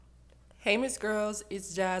Hey, Miss Girls,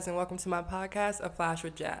 it's Jazz, and welcome to my podcast, A Flash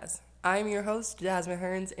with Jazz. I'm your host, Jasmine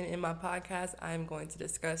Hearns, and in my podcast, I'm going to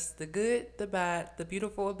discuss the good, the bad, the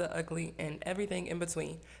beautiful, the ugly, and everything in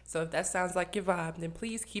between. So if that sounds like your vibe, then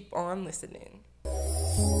please keep on listening. Tell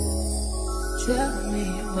me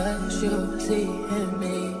what you see in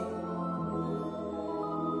me.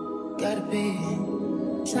 Gotta be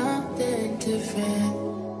something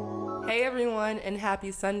different. Hey everyone, and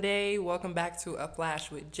happy Sunday. Welcome back to A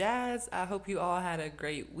Flash with Jazz. I hope you all had a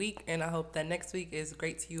great week, and I hope that next week is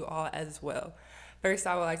great to you all as well. First,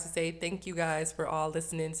 I would like to say thank you guys for all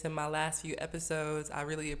listening to my last few episodes. I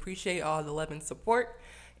really appreciate all the love and support.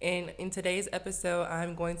 And in today's episode,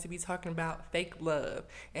 I'm going to be talking about fake love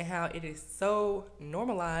and how it is so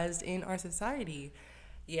normalized in our society.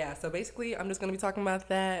 Yeah, so basically, I'm just going to be talking about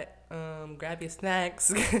that. Grab your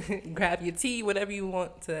snacks, grab your tea, whatever you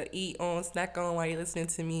want to eat on, snack on while you're listening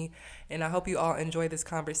to me. And I hope you all enjoy this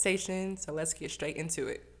conversation. So let's get straight into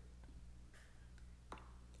it.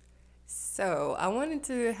 So I wanted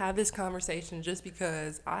to have this conversation just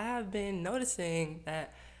because I have been noticing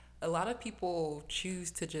that a lot of people choose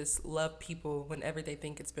to just love people whenever they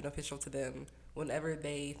think it's beneficial to them, whenever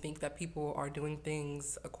they think that people are doing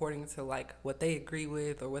things according to like what they agree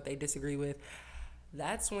with or what they disagree with.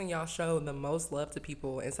 That's when y'all show the most love to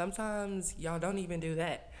people, and sometimes y'all don't even do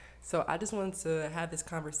that. So I just wanted to have this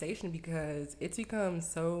conversation because it's become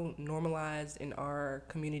so normalized in our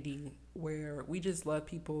community where we just love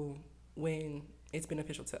people when it's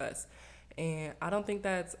beneficial to us. And I don't think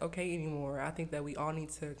that's okay anymore. I think that we all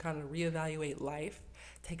need to kind of reevaluate life,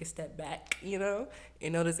 take a step back,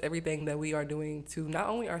 and notice everything that we are doing to not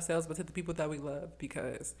only ourselves, but to the people that we love.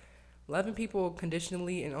 Because loving people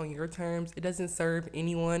conditionally and on your terms, it doesn't serve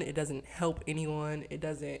anyone. It doesn't help anyone. It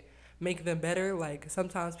doesn't make them better. Like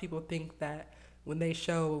sometimes people think that when they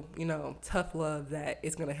show, tough love, that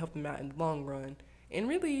it's going to help them out in the long run. And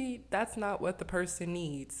really, that's not what the person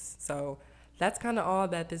needs. So that's kind of all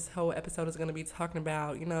that this whole episode is going to be talking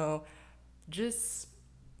about. Just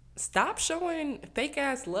stop showing fake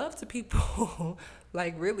ass love to people.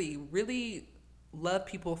 Like really, really love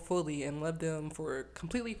people fully and love them for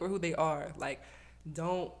completely for who they are. Like,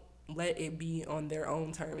 don't let it be on their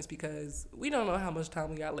own terms, because we don't know how much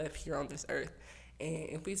time we got left here on this earth. And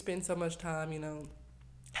if we spend so much time,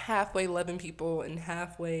 halfway loving people and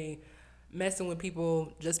halfway messing with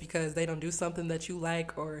people just because they don't do something that you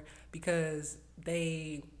like or because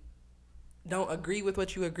they don't agree with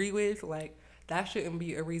what you agree with, like that shouldn't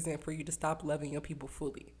be a reason for you to stop loving your people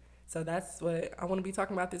fully. So that's what I want to be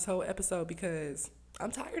talking about this whole episode, because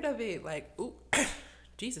I'm tired of it. Like, ooh,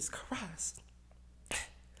 Jesus Christ.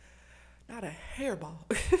 Not a hairball.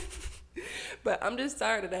 But I'm just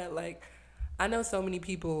tired of that. Like, I know so many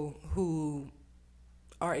people who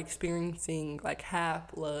are experiencing like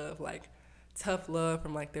half love, like tough love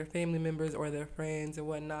from like their family members or their friends and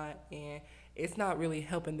whatnot, and it's not really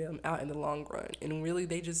helping them out in the long run. And really,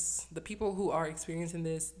 the people who are experiencing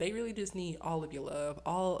this, they really just need all of your love,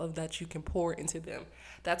 all of that you can pour into them.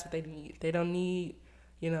 That's what they need. They don't need,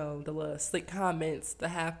 the little slick comments, the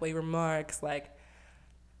halfway remarks, like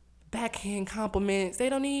backhand compliments. They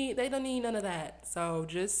don't need none of that. So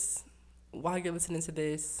just while you're listening to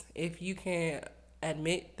this, if you can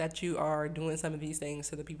admit that you are doing some of these things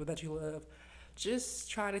to the people that you love, just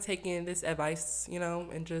try to take in this advice,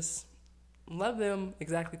 and just love them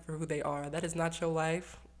exactly for who they are. That is not your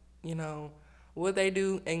life. What they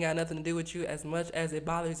do ain't got nothing to do with you as much as it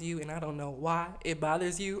bothers you, and I don't know why it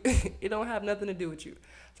bothers you. It don't have nothing to do with you.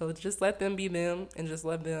 So just let them be them and just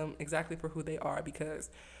love them exactly for who they are, because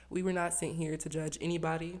we were not sent here to judge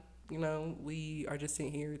anybody. We are just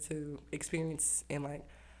sent here to experience and like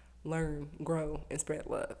learn, grow, and spread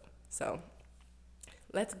love. So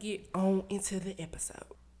let's get on into the episode.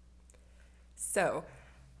 So,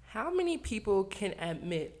 how many people can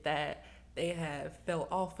admit that they have fell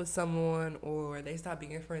off with someone or they stopped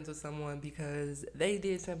being friends with someone because they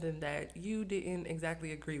did something that you didn't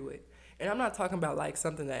exactly agree with? And I'm not talking about like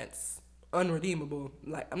something that's unredeemable.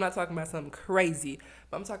 Like, I'm not talking about something crazy,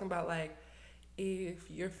 but I'm talking about like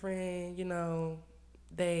if your friend,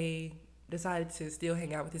 they decided to still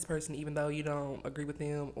hang out with this person even though you don't agree with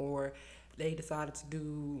them, or they decided to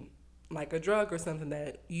do like a drug or something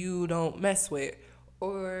that you don't mess with,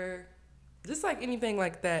 or just like anything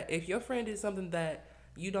like that. If your friend did something that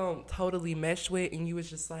you don't totally mesh with and you was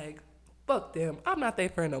just like, fuck them, I'm not their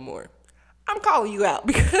friend no more, I'm calling you out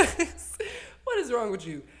because what is wrong with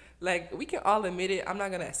you? Like, we can all admit it. I'm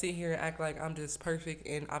not gonna sit here and act like I'm just perfect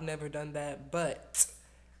and I've never done that, but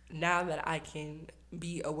now that I can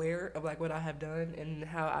be aware of like what I have done and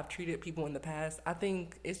how I've treated people in the past. I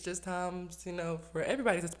think it's just time, for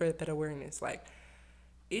everybody to spread that awareness. Like,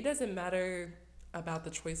 it doesn't matter about the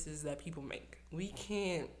choices that people make. We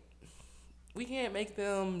can't make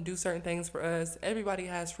them do certain things for us. Everybody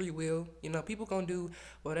has free will. People gonna do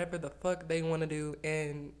whatever the fuck they want to do,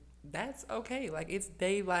 and that's okay. Like, it's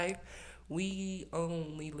day life. We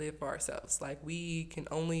only live for ourselves. Like, we can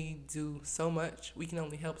only do so much. We can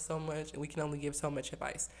only help so much, and we can only give so much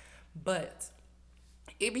advice. But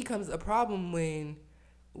it becomes a problem when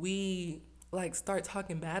we like start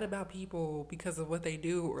talking bad about people because of what they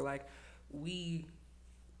do, or like we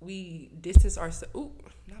we distance ourselves. Ooh,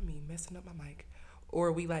 not me messing up my mic.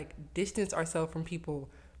 Or we like distance ourselves from people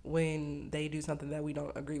when they do something that we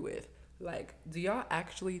don't agree with. Like, do y'all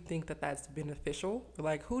actually think that that's beneficial?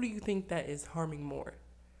 Like, who do you think that is harming more?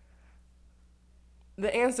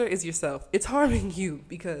 The answer is yourself. It's harming you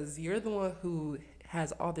because you're the one who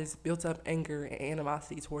has all this built up anger and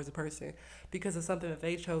animosity towards a person because of something that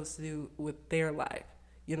they chose to do with their life,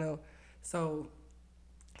 you know? So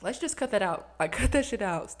let's just cut that out. Like, cut that shit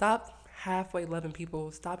out. Stop halfway loving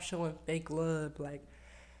people. Stop showing fake love. Like,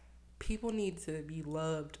 people need to be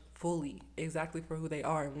loved fully, exactly for who they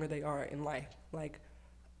are and where they are in life. Like,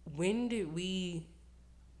 when did we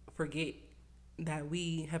forget that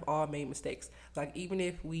we have all made mistakes? Like, even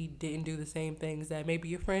if we didn't do the same things that maybe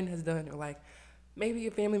your friend has done, or like maybe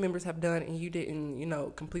your family members have done and you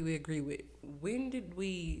didn't, completely agree with, when did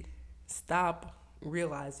we stop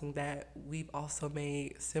realizing that we've also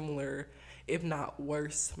made similar, if not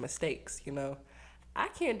worse, mistakes? I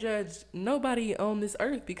can't judge nobody on this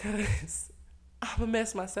earth because I'm a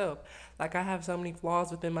mess myself. Like, I have so many flaws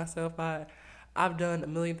within myself. I've done a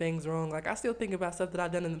million things wrong. Like, I still think about stuff that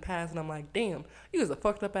I've done in the past and I'm like, damn, you was a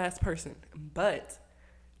fucked up ass person. But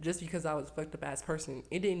just because I was a fucked up ass person,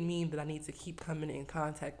 it didn't mean that I need to keep coming in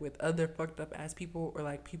contact with other fucked up ass people, or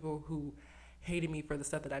like people who hated me for the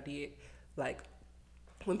stuff that I did. Like,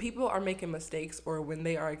 when people are making mistakes or when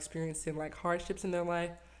they are experiencing like hardships in their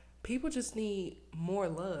life, people just need more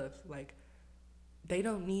love. Like, they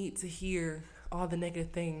don't need to hear all the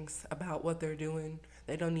negative things about what they're doing.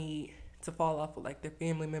 They don't need to fall off with like their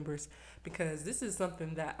family members, because this is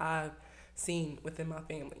something that I've seen within my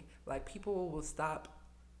family. Like, people will stop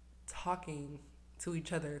talking to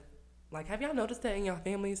each other. Like, have y'all noticed that in y'all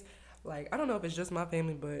families? Like, I don't know if it's just my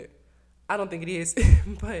family, but I don't think it is.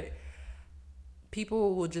 But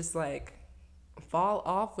people will just like fall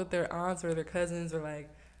off with their aunts or their cousins or like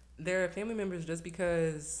their family members just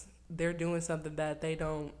because they're doing something that they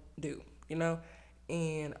don't do.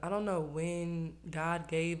 And I don't know when God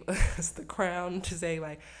gave us the crown to say,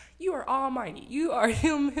 like, you are almighty, you are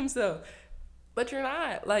him himself. But you're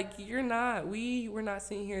not. Like, you're not. We're not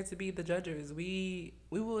sitting here to be the judges. We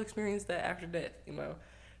will experience that after death.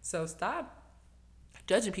 So stop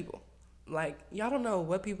judging people. Like, y'all don't know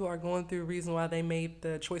what people are going through, reason why they made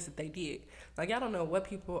the choice that they did. Like, y'all don't know what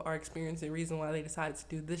people are experiencing, reason why they decided to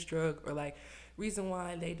do this drug, or like reason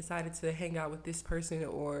why they decided to hang out with this person,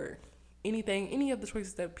 or any of the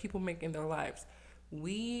choices that people make in their lives.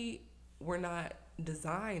 We were not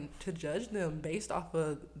designed to judge them based off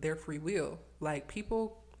of their free will. Like,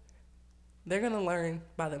 people, they're gonna learn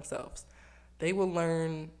by themselves. They will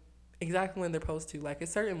learn exactly when they're supposed to. Like,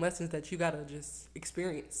 it's certain lessons that you gotta just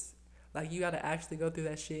experience. Like, you gotta actually go through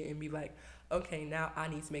that shit and be like, okay, now I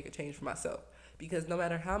need to make a change for myself. Because no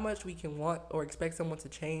matter how much we can want or expect someone to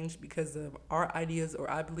change because of our ideas or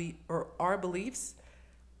our beliefs,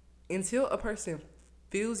 until a person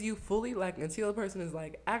feels you fully, like until a person is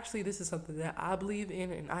like, actually, this is something that I believe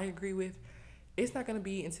in and I agree with, it's not going to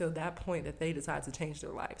be until that point that they decide to change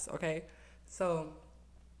their lives. Okay, so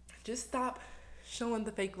just stop showing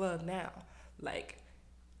the fake love now. Like,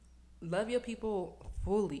 love your people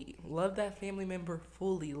fully, love that family member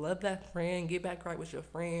fully, love that friend, get back right with your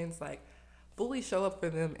friends. Like, fully show up for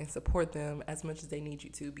them and support them as much as they need you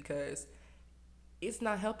to, because it's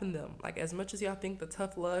not helping them. Like, as much as y'all think the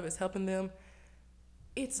tough love is helping them,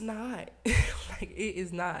 it's not. Like, it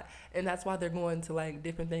is not. And that's why they're going to like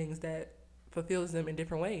different things that fulfills them in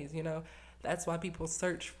different ways. That's why people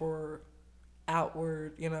search for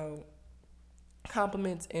outward,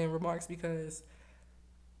 compliments and remarks, because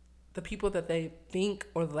the people that they think,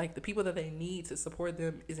 or like the people that they need to support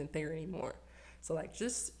them, isn't there anymore. So like,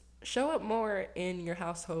 just show up more in your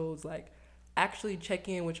households. Like, actually check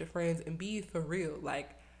in with your friends and be for real.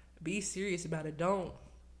 Like, be serious about it. Don't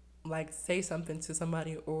like say something to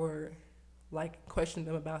somebody or like question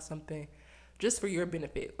them about something just for your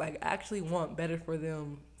benefit. Like, actually want better for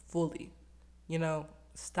them fully.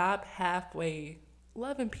 Stop halfway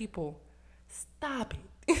loving people. Stop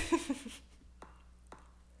it.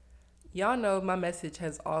 Y'all know my message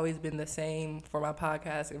has always been the same for my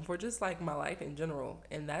podcast and for just like my life in general.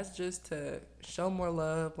 And that's just to show more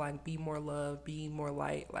love, like be more love, be more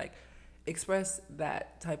light, like express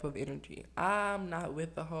that type of energy. I'm not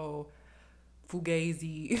with the whole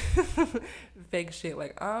fugazi fake shit.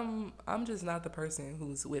 Like I'm just not the person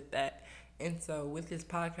who's with that. And so with this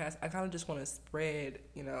podcast, I kind of just want to spread,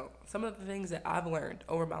 some of the things that I've learned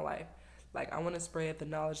over my life. Like I want to spread the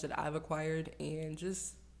knowledge that I've acquired and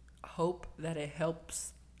just hope that it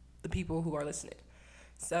helps the people who are listening.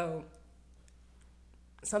 So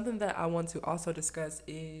something that I want to also discuss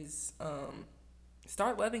is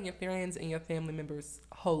start loving your friends and your family members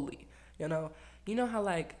wholly. You know, you know how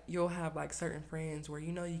like you'll have like certain friends where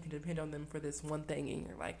you know you can depend on them for this one thing, and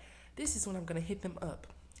you're like, this is when I'm gonna hit them up.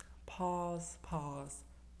 Pause, pause,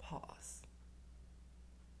 pause.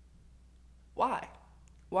 Why?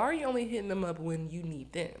 Why are you only hitting them up when you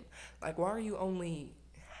need them? Like, why are you only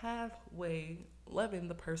halfway loving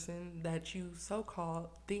the person that you so called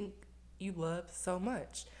think you love so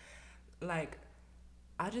much? Like,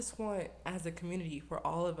 I just want, as a community, for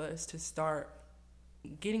all of us to start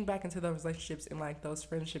getting back into those relationships and like those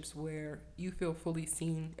friendships where you feel fully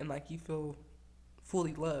seen and like you feel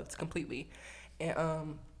fully loved completely.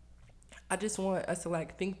 And I just want us to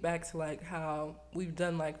like think back to like how we've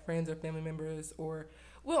done like friends or family members, or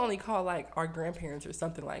we'll only call like our grandparents or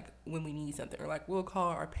something like when we need something, or like we'll call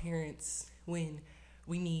our parents when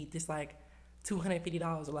we need this like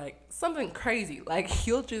 $250 or like something crazy. Like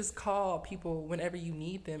you'll just call people whenever you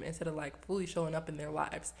need them instead of like fully showing up in their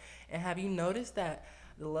lives. And have you noticed that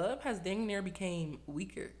the love has dang near became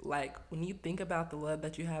weaker? Like when you think about the love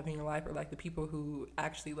that you have in your life, or like the people who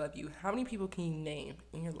actually love you, how many people can you name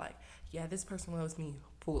and you're like, yeah, this person loves me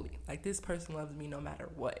fully, like this person loves me no matter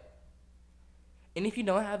what? And if you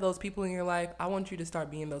don't have those people in your life, I want you to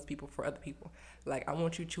start being those people for other people. Like I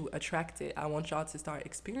want you to attract it. I want y'all to start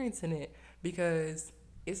experiencing it, because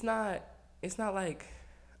it's not like,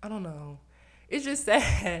 I don't know. It's just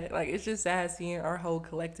sad. Like it's just sad seeing our whole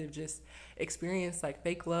collective just experience like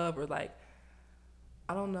fake love, or like,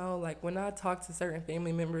 I don't know, like when I talk to certain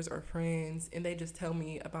family members or friends and they just tell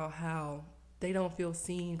me about how they don't feel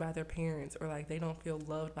seen by their parents, or like they don't feel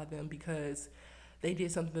loved by them because they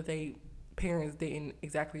did something that they parents didn't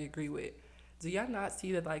exactly agree with. Do y'all not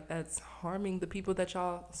see that like that's harming the people that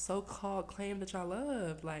y'all so called claim that y'all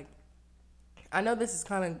love? Like I know this is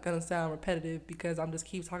kind of gonna sound repetitive because I'm just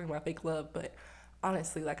keep talking about fake love, but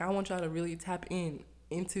honestly, like I want y'all to really tap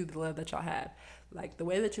into the love that y'all have. Like the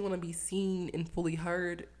way that you want to be seen and fully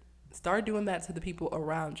heard, start doing that to the people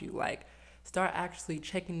around you. Like start actually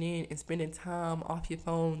checking in and spending time off your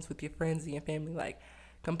phones with your friends and your family. Like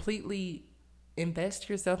completely invest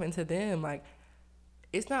yourself into them. Like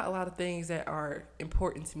it's not a lot of things that are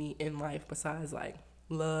important to me in life besides like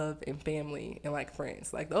love and family and like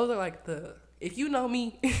friends. Like those are like the, if you know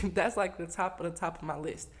me, that's like the top of my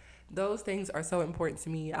list. Those things are so important to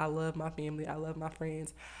me. I love my family. I love my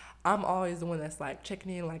friends. I'm always the one that's like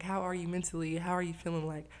checking in, like how are you mentally? How are you feeling?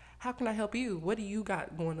 Like how can I help you? What do you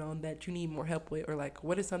got going on that you need more help with? Or like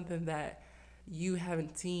what is something that you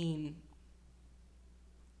haven't seen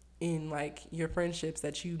in like your friendships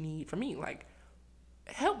that you need from me? Like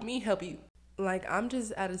help me help you. Like I'm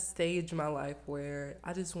just at a stage in my life where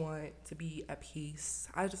I just want to be at peace.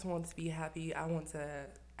 I just want to be happy. I want to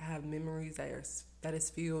have memories that is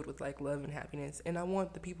filled with like love and happiness, and I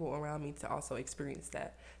want the people around me to also experience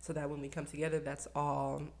that, so that when we come together, that's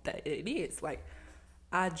all that it is. Like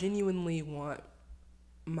I genuinely want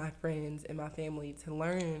my friends and my family to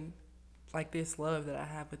learn like this love that I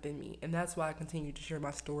have within me, and that's why I continue to share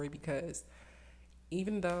my story, because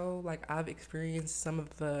even though like I've experienced some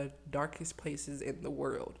of the darkest places in the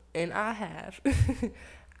world, and I have,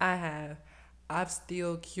 I have, I've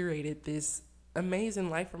still curated this amazing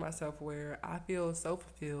life for myself where I feel so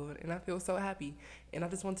fulfilled and I feel so happy, and I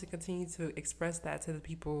just want to continue to express that to the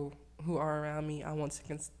people who are around me. I want to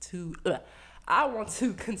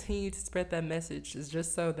continue to spread that message, is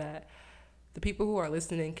just so that the people who are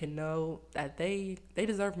listening can know that they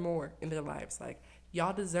deserve more in their lives. Like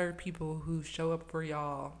y'all deserve people who show up for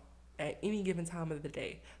y'all at any given time of the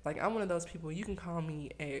day. Like I'm one of those people, you can call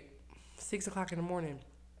me at 6 o'clock in the morning,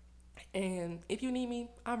 and if you need me,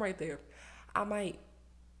 I'm right there. I might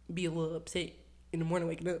be a little upset in the morning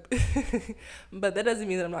waking up, but that doesn't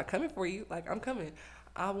mean that I'm not coming for you. Like I'm coming.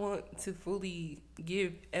 I want to fully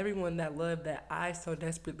give everyone that love that I so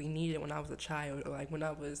desperately needed when I was a child, or like when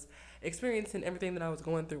I was experiencing everything that I was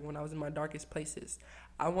going through when I was in my darkest places.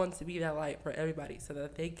 I want to be that light for everybody so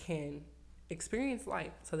that they can experience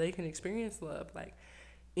light, so they can experience love. Like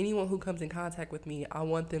anyone who comes in contact with me, I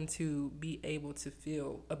want them to be able to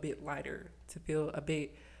feel a bit lighter, to feel a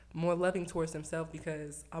bit more loving towards themselves,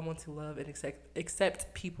 because I want to love and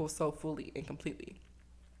accept people so fully and completely.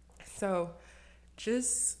 So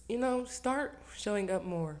just, start showing up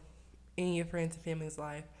more in your friends and family's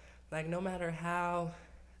life. Like, no matter how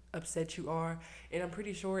upset you are, and I'm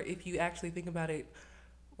pretty sure if you actually think about it,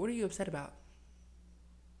 what are you upset about?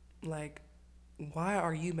 Like, why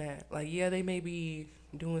are you mad? Like, yeah, they may be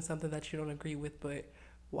doing something that you don't agree with, but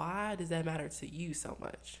why does that matter to you so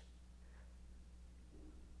much?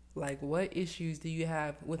 Like, what issues do you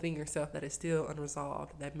have within yourself that is still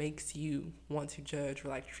unresolved that makes you want to judge or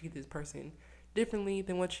like treat this person differently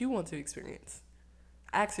than what you want to experience?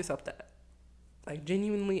 Ask yourself that. Like,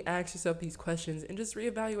 genuinely ask yourself these questions and just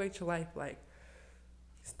reevaluate your life. Like,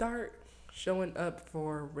 start showing up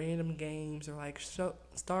for random games, or like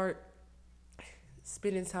start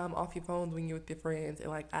spending time off your phones when you're with your friends, and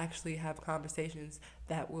like actually have conversations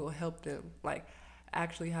that will help them. Like,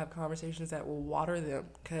 actually have conversations that will water them,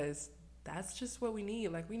 because that's just what we need.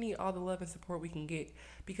 Like, we need all the love and support we can get,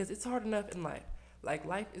 because it's hard enough in life. Like,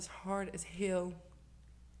 life is hard as hell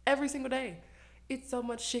every single day. It's so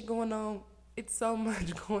much shit going on. It's so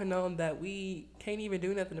much going on that we can't even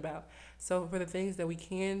do nothing about. So for the things that we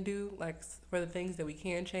can do, like for the things that we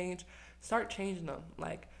can change, start changing them.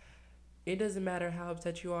 Like, it doesn't matter how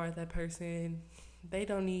upset you are at that person. They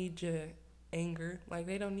don't need your anger. Like,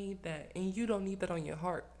 they don't need that. And you don't need that on your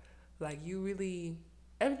heart. Like, you really,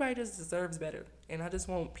 everybody just deserves better. And I just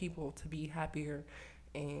want people to be happier.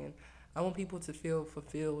 And I want people to feel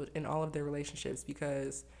fulfilled in all of their relationships,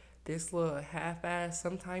 because this little half-ass,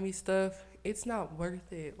 sometimey stuff, it's not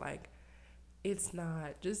worth it. Like, it's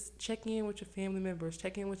not. Just check in with your family members,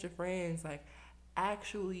 check in with your friends. Like,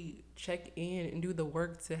 actually check in and do the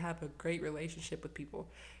work to have a great relationship with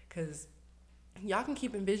people, because y'all can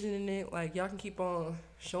keep envisioning it. Like, y'all can keep on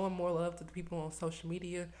showing more love to the people on social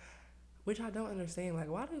media, which I don't understand. Like,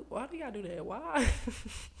 why do y'all do that? Why?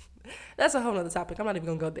 That's a whole nother topic. I'm not even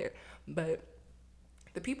gonna go there. But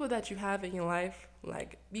the people that you have in your life,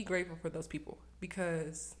 like, be grateful for those people,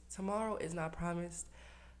 because tomorrow is not promised.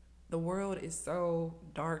 The world is so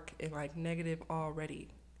dark and like negative already.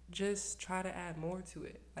 Just try to add more to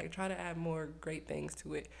it. Like, try to add more great things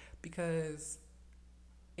to it, because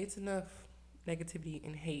it's enough negativity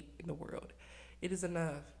and hate in the world. It is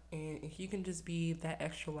enough. And if you can just be that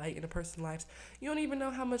extra light in a person's life, you don't even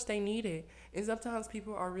know how much they need it. And sometimes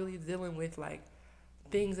people are really dealing with like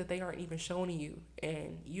things that they aren't even showing you,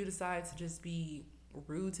 and you decide to just be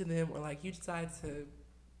rude to them, or like you decide to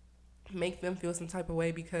make them feel some type of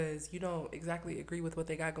way because you don't exactly agree with what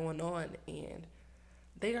they got going on, and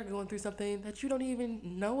they are going through something that you don't even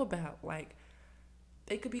know about. Like,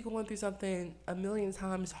 they could be going through something a million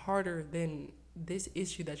times harder than this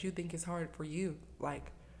issue that you think is hard for you.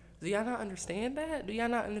 Like, do y'all not understand that? Do y'all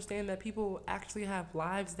not understand that people actually have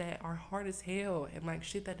lives that are hard as hell, and like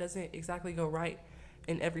shit that doesn't exactly go right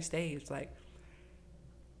in every stage? Like,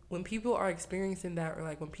 when people are experiencing that, or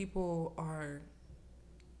like when people are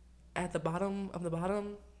at the bottom of the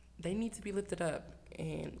bottom, they need to be lifted up.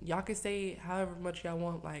 And y'all can say however much y'all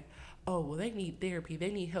want, like, oh, well, they need therapy,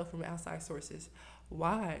 they need help from outside sources.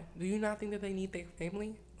 Why? Do you not think that they need their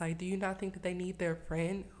family? Like, do you not think that they need their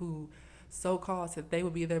friend who so called said they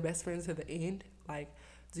would be their best friends to the end? Like,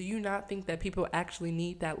 do you not think that people actually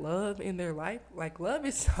need that love in their life? Like, love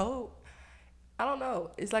is so, I don't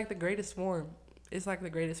know. It's like the greatest form. It's like the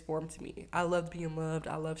greatest form to me. I love being loved.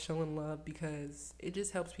 I love showing love, because it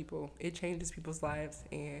just helps people. It changes people's lives,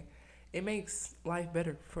 and it makes life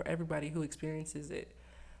better for everybody who experiences it.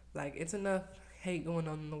 Like, it's enough hate going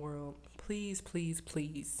on in the world. Please, please,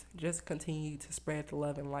 please, just continue to spread the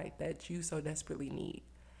love and light that you so desperately need.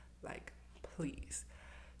 Like, please.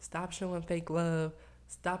 Stop showing fake love.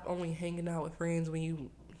 Stop only hanging out with friends when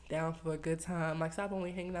you down for a good time. Like, stop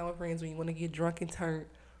only hanging out with friends when you want to get drunk and turned.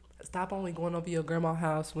 Stop only going over your grandma's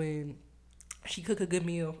house when she cook a good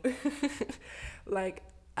meal. Like,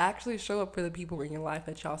 actually show up for the people in your life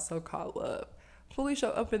that y'all so called love. Fully show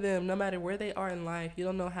up for them, no matter where they are in life. You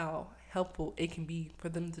don't know how helpful it can be for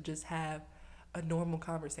them to just have a normal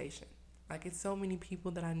conversation. Like, it's so many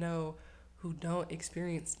people that I know who don't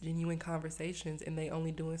experience genuine conversations, and they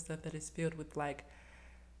only doing stuff that is filled with like,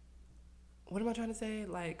 what am I trying to say?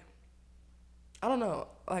 Like, I don't know.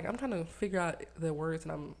 Like, I'm trying to figure out the words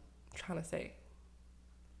that I'm trying to say.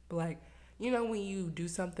 But like, when you do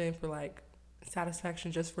something for like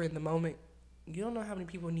satisfaction just for in the moment, you don't know how many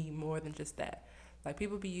people need more than just that. Like,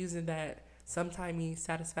 people be using that sometimey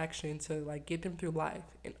satisfaction to like get them through life.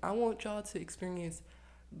 And I want y'all to experience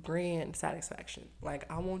grand satisfaction. Like,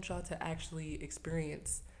 I want y'all to actually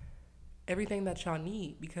experience everything that y'all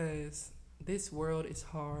need, because this world is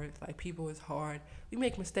hard. Like, people is hard. We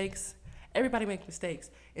make mistakes. Everybody makes mistakes.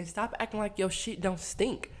 And stop acting like your shit don't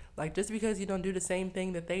stink. Like, just because you don't do the same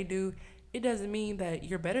thing that they do, it doesn't mean that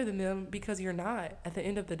you're better than them, because you're not. At the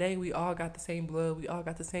end of the day, we all got the same blood. We all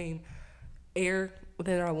got the same air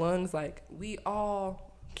within our lungs. Like, we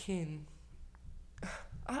all can.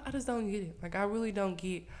 I just don't get it. Like, I really don't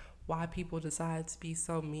get why people decide to be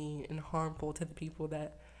so mean and harmful to the people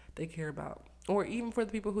that they care about, or even for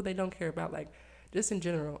the people who they don't care about. Like, just in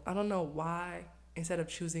general, I don't know why instead of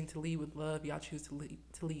choosing to lead with love, y'all choose to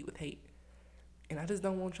lead with hate. And I just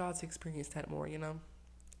don't want y'all to experience that more,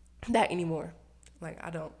 that anymore. Like,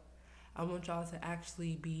 I don't. I want y'all to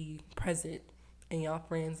actually be present in y'all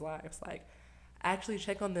friends' lives. Like, actually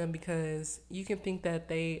check on them, because you can think that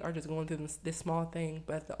they are just going through this small thing,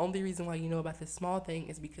 but the only reason why you know about this small thing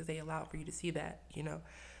is because they allow for you to see that.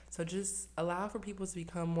 So just allow for people to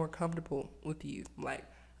become more comfortable with you. Like,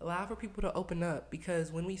 allow for people to open up,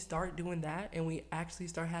 because when we start doing that and we actually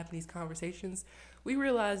start having these conversations, we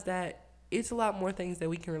realize that it's a lot more things that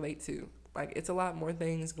we can relate to. Like, it's a lot more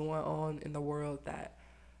things going on in the world that,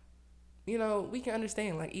 we can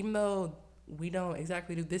understand. Like, even though we don't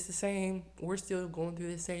exactly do this the same, we're still going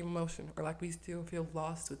through the same emotion, or like we still feel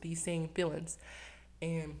lost with these same feelings.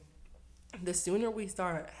 And the sooner we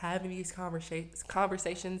start having these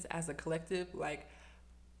conversations as a collective, like,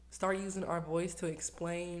 start using our voice to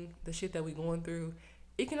explain the shit that we're going through,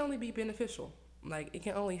 it can only be beneficial. Like, it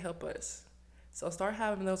can only help us. So start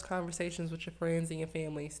having those conversations with your friends and your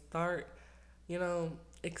family. Start,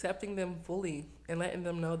 accepting them fully and letting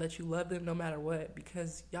them know that you love them no matter what,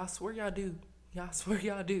 because y'all swear y'all do. Y'all swear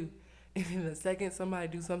y'all do. And then the second somebody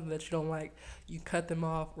do something that you don't like, you cut them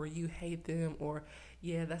off, or you hate them, or,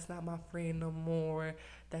 yeah, that's not my friend no more.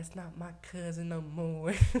 That's not my cousin no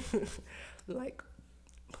more. Like,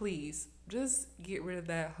 please, just get rid of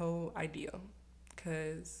that whole idea,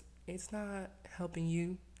 because it's not helping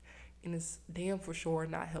you, and it's damn for sure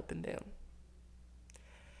not helping them.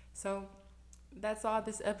 So that's all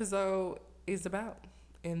this episode is about,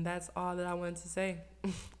 and that's all that I wanted to say.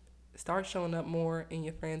 Start showing up more in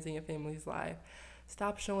your friends and your family's life.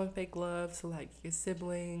 Stop showing fake love to, like, your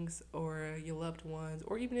siblings or your loved ones,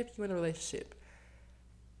 or even if you're in a relationship.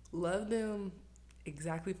 Love them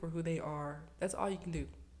exactly for who they are. That's all you can do.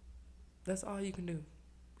 That's all you can do.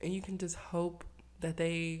 And you can just hope that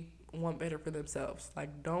they want better for themselves.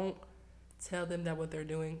 Like, don't tell them that what they're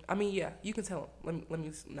doing. I mean, yeah, you can tell them. Let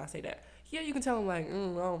me not say that. Yeah, you can tell them, like,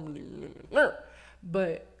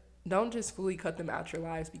 but don't just fully cut them out your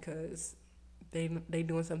lives because they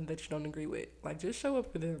doing something that you don't agree with. Like, just show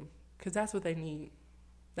up for them, because that's what they need.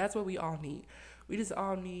 That's what we all need. We just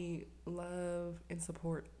all need love and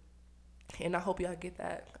support. And I hope y'all get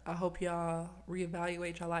that. I hope y'all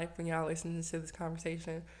reevaluate your life when y'all listening to this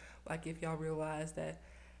conversation. Like, if y'all realize that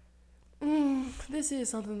this is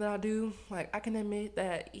something that I do. Like, I can admit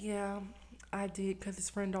that, yeah, I did cut this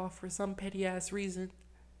friend off for some petty ass reason.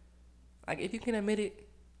 Like, if you can admit it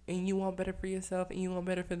and you want better for yourself and you want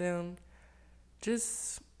better for them,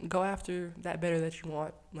 just go after that better that you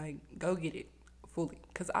want. Like, go get it fully.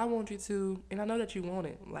 Because I want you to, and I know that you want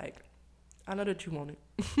it. Like, I know that you want it.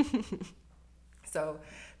 So,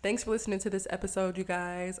 thanks for listening to this episode, you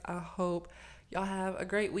guys. I hope y'all have a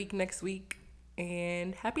great week next week.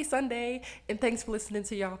 And happy Sunday. And thanks for listening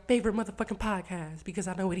to y'all favorite motherfucking podcast, because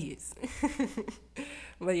I know it is.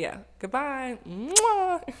 But yeah, goodbye.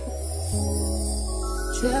 Mwah.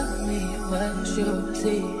 Tell me what you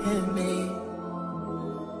see in me.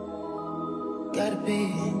 Gotta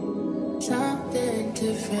be something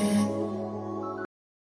different.